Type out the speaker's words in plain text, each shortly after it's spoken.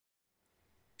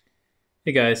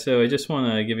Hey guys, so I just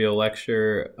want to give you a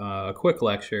lecture, a quick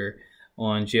lecture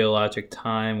on geologic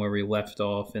time where we left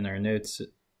off in our notes.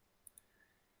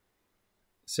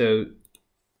 So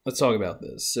let's talk about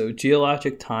this. So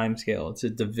geologic time scale, it's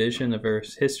a division of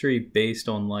Earth's history based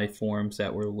on life forms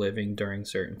that were living during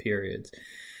certain periods.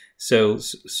 So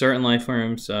certain life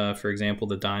forms, for example,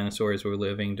 the dinosaurs were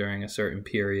living during a certain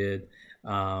period.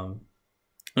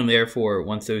 And therefore,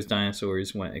 once those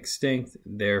dinosaurs went extinct,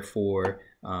 therefore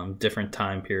different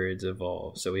time periods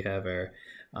evolved. So we have our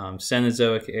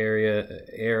Cenozoic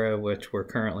era, which we're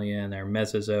currently in, our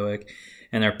Mesozoic,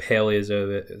 and our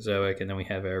Paleozoic, and then we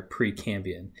have our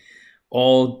Precambrian.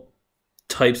 All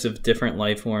types of different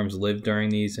life forms live during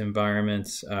these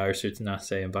environments, or should not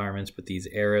say environments, but these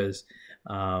eras.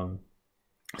 So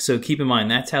keep in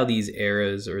mind, that's how these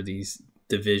eras or these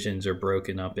divisions are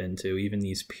broken up into, even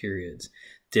these periods.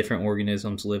 Different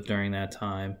organisms live during that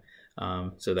time.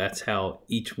 So that's how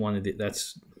each one of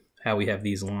that's how we have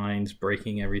these lines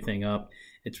breaking everything up.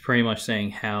 It's pretty much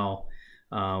saying how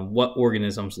what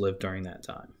organisms live during that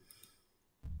time.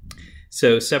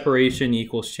 So separation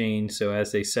equals change. So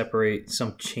as they separate,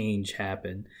 some change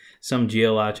happened, some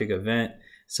geologic event,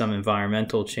 some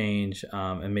environmental change,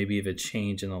 and maybe even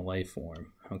change in the life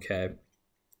form. Okay.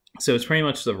 So it's pretty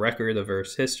much the record of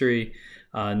Earth's history.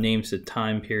 Names the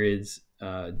time periods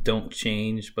don't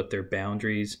change, but their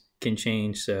boundaries can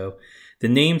change. So the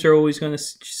names are always going to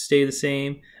stay the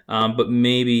same, but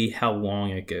maybe how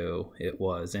long ago it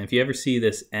was. And if you ever see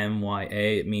this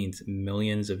MYA, it means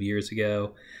millions of years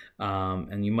ago.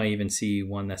 And you might even see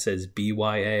one that says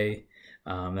BYA,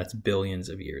 that's billions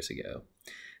of years ago.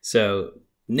 So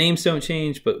names don't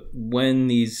change, but when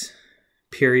these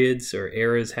periods or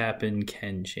eras happen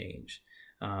can change.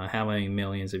 How many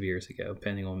millions of years ago,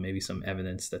 depending on maybe some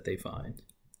evidence that they find.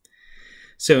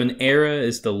 So an era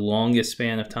is the longest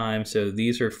span of time. So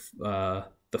these are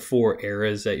the four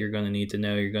eras that you're going to need to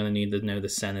know. You're going to need to know the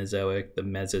Cenozoic, the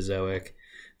Mesozoic,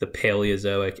 the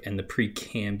Paleozoic, and the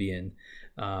Precambrian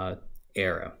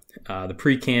era. The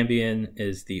Precambrian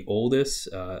is the oldest,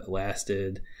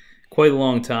 lasted quite a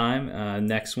long time.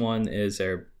 Next one is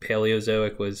our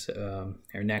Paleozoic, was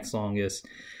our next longest.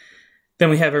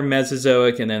 Then we have our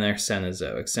Mesozoic and then our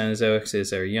Cenozoic. Cenozoic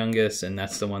is our youngest, and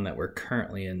that's the one that we're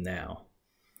currently in now.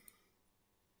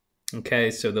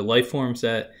 Okay, so the life forms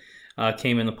that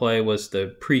came into play was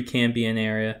the Precambrian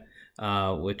era,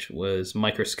 which was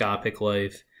microscopic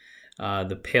life.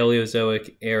 The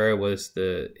Paleozoic era was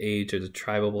the age of the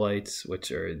tribolites,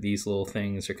 which are these little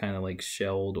things, are kind of like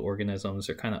shelled organisms.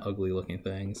 They're kind of ugly looking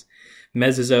things.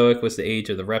 Mesozoic was the age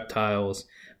of the reptiles.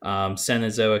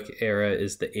 Cenozoic era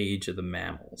is the age of the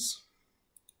mammals.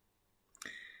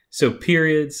 So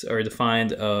periods are defined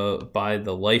by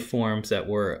the life forms that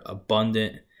were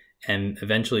abundant and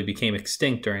eventually became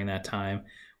extinct during that time,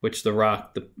 which the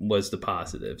rock was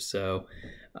deposited. So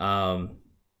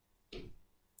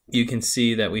you can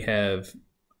see that we have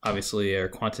obviously our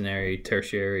Quaternary,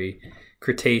 Tertiary,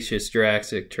 Cretaceous,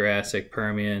 Jurassic,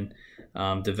 Permian,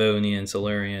 Devonian,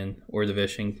 Silurian,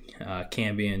 Ordovician,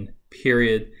 Cambrian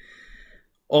period.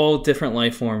 All different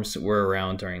life forms were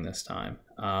around during this time.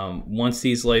 Once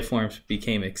these life forms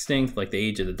became extinct, like the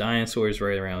age of the dinosaurs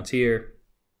right around here,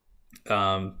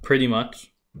 pretty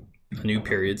much a new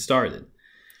period started.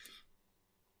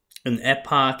 An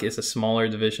epoch is a smaller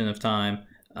division of time.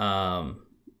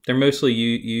 They're mostly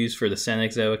used for the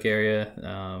Cenozoic area.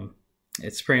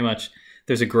 It's pretty much,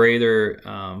 there's a greater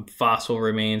fossil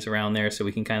remains around there, so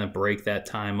we can kind of break that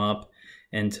time up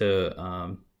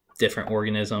into different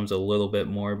organisms a little bit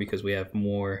more, because we have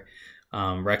more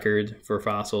record for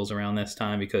fossils around this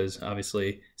time, because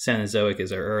obviously Cenozoic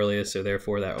is our earliest, so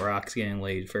therefore that rock's getting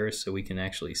laid first, so we can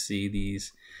actually see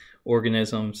these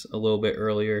organisms a little bit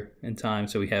earlier in time,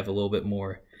 so we have a little bit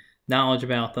more knowledge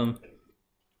about them.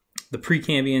 The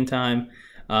Precambrian time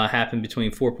happened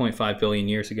between 4.5 billion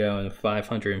years ago and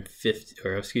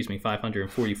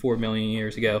 544 million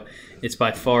years ago. It's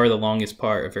by far the longest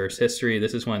part of Earth's history.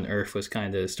 This is when Earth was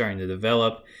kind of starting to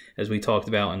develop, as we talked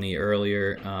about in the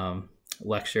earlier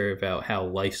lecture about how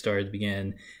life started to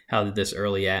begin, how did this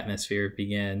early atmosphere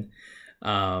begin.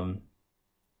 And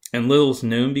little's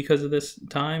known because of this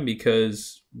time,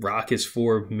 because rock is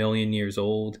 4 million years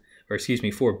old, or excuse me,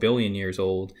 4 billion years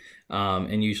old,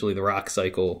 and usually the rock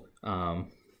cycle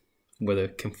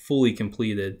whether fully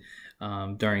completed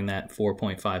during that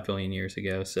 4.5 billion years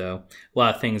ago. So a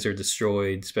lot of things are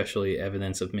destroyed, especially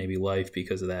evidence of maybe life,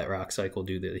 because of that rock cycle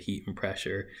due to the heat and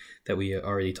pressure that we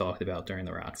already talked about during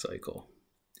the rock cycle.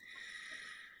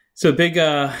 So big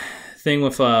thing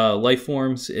with life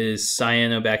forms is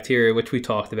cyanobacteria, which we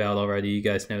talked about already. You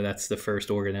guys know that's the first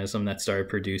organism that started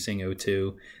producing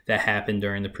O2. That happened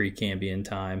during the Precambrian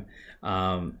time.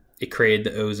 It created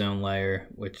the ozone layer,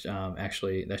 which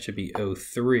actually that should be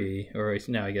O3, or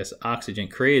no, I guess oxygen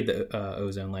created the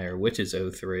ozone layer, which is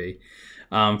O3.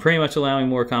 Pretty much allowing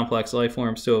more complex life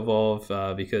forms to evolve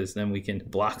because then we can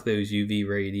block those UV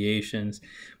radiations.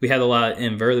 We had a lot of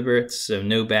invertebrates, so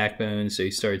no backbone, so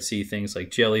you started to see things like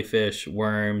jellyfish,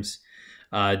 worms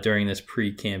during this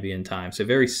Precambrian time. So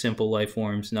very simple life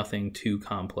forms, nothing too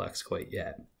complex quite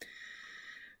yet.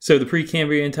 So the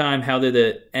Precambrian time, how did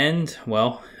it end?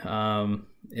 Well,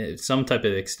 it's some type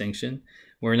of extinction.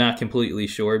 We're not completely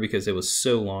sure because it was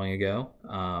so long ago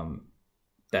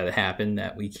that it happened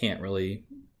that we can't really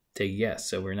take a guess.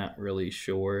 So we're not really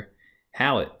sure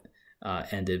how it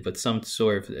ended, but some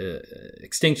sort of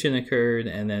extinction occurred,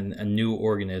 and then a new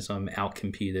organism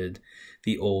outcompeted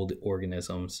the old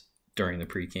organisms during the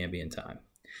Precambrian time.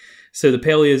 So the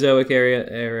Paleozoic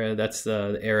era, that's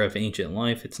the era of ancient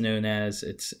life. It's known as.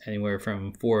 It's anywhere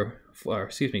from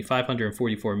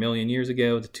 544 million years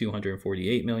ago to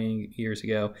 248 million years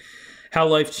ago. How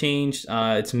life changed?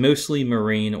 It's mostly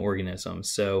marine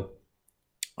organisms. So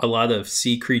a lot of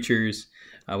sea creatures.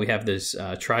 We have those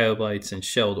triobites and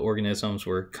shelled organisms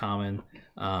were common,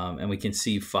 and we can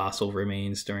see fossil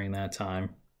remains during that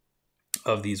time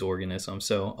of these organisms.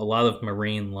 So a lot of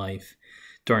marine life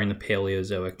during the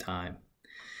Paleozoic time.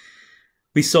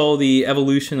 We saw the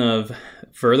evolution of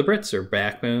vertebrates or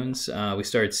backbones. We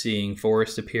started seeing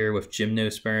forests appear with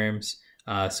gymnosperms.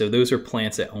 So those are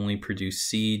plants that only produce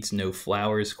seeds, no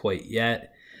flowers quite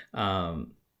yet.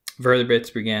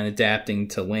 Vertebrates began adapting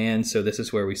to land. So this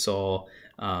is where we saw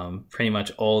pretty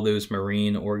much all those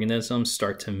marine organisms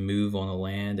start to move on the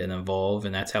land and evolve.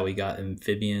 And that's how we got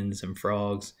amphibians and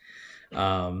frogs.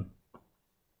 And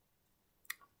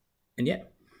yeah.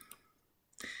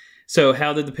 So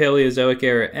how did the Paleozoic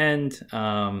era end?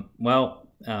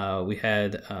 We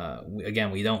had,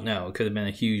 again, we don't know. It could have been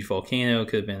a huge volcano. It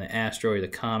could have been an asteroid, a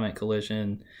comet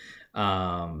collision,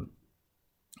 climate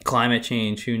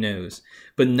change, who knows.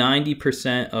 But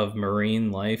 90% of marine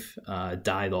life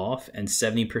died off, and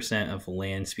 70% of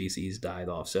land species died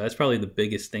off. So that's probably the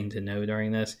biggest thing to know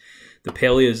during this. The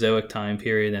Paleozoic time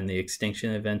period and the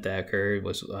extinction event that occurred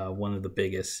was one of the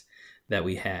biggest that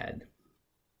we had.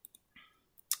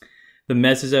 The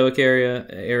Mesozoic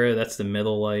era, that's the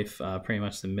middle life, pretty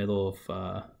much the middle of,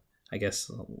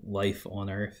 life on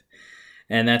Earth.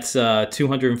 And that's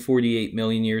 248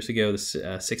 million years ago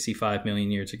to 65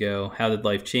 million years ago. How did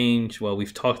life change? Well,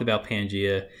 we've talked about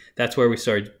Pangea. That's where we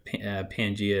started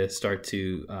Pangea start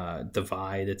to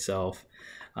divide itself,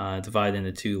 divide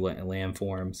into two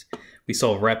landforms. We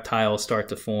saw reptiles start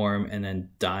to form, and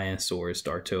then dinosaurs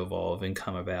start to evolve and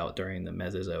come about during the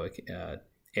Mesozoic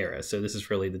era. So this is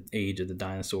really the age of the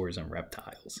dinosaurs and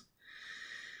reptiles.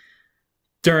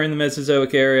 During the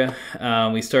Mesozoic era,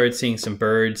 we started seeing some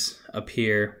birds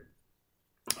appear.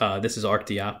 This is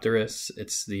Archaeopteryx.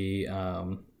 It's the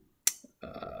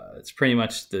it's pretty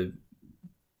much the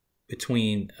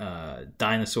between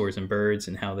dinosaurs and birds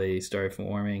and how they started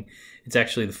forming. It's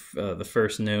actually the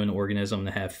first known organism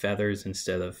to have feathers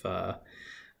instead of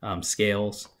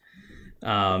scales.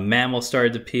 Mammals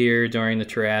started to appear during the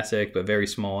Triassic, but very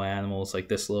small animals like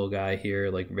this little guy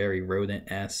here, like very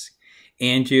rodent-esque.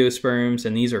 Angiosperms,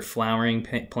 and these are flowering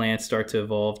plants, start to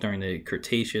evolve during the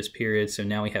Cretaceous period. So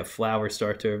now we have flowers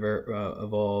start to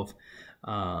evolve,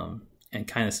 and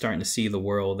kind of starting to see the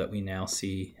world that we now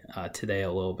see today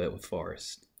a little bit with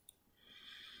forests.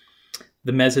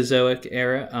 The Mesozoic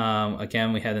era,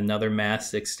 again, we had another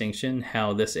mass extinction.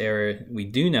 We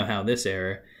do know how this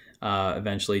era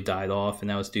eventually died off, and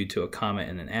that was due to a comet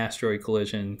and an asteroid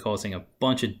collision, causing a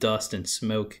bunch of dust and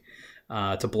smoke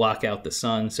to block out the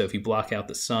sun. So if you block out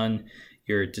the sun,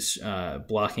 you're just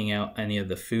blocking out any of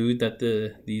the food that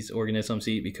these organisms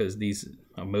eat, because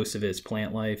most of it is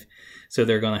plant life. So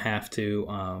they're going to have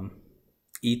to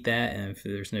eat that, and if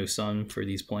there's no sun for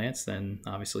these plants, then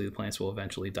obviously the plants will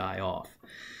eventually die off.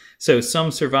 So some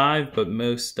survived, but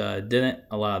most didn't.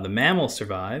 A lot of the mammals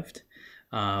survived,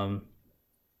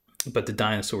 but the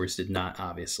dinosaurs did not,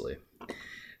 obviously.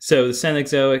 So the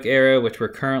Cenozoic era, which we're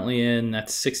currently in,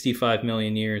 that's 65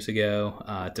 million years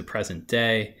ago to present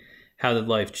day. How did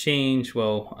life change?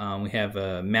 Well, we have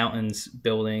mountains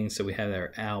building. So we have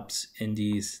our Alps,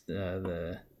 Andes,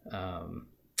 the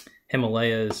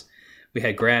Himalayas. We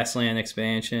had grassland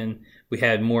expansion. We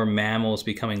had more mammals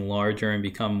becoming larger and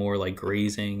become more like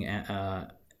grazing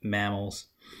mammals,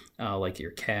 like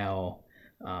your cow,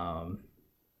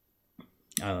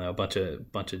 I don't know, a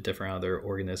bunch of different other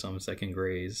organisms that can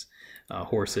graze,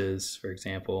 horses, for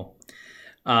example.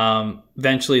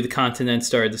 Eventually, the continents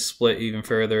started to split even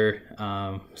further.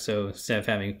 So instead of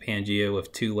having Pangea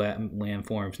with two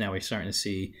landforms, now we're starting to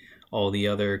see all the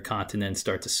other continents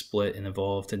start to split and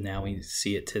evolve to now we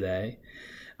see it today.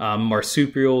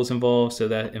 Marsupials involved, so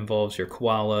that involves your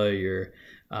koala, your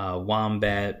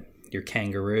wombat, your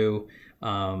kangaroo,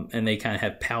 and they kind of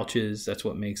have pouches. That's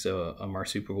what makes a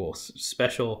marsupial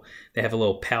special. They have a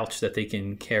little pouch that they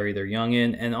can carry their young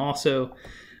in, and also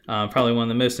probably one of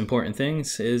the most important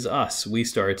things is us. We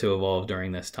started to evolve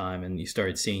during this time, and you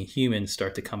started seeing humans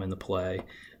start to come into play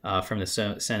from the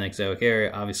Cenozoic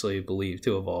area, obviously believed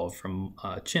to evolve from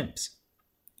chimps.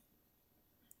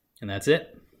 And that's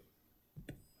it.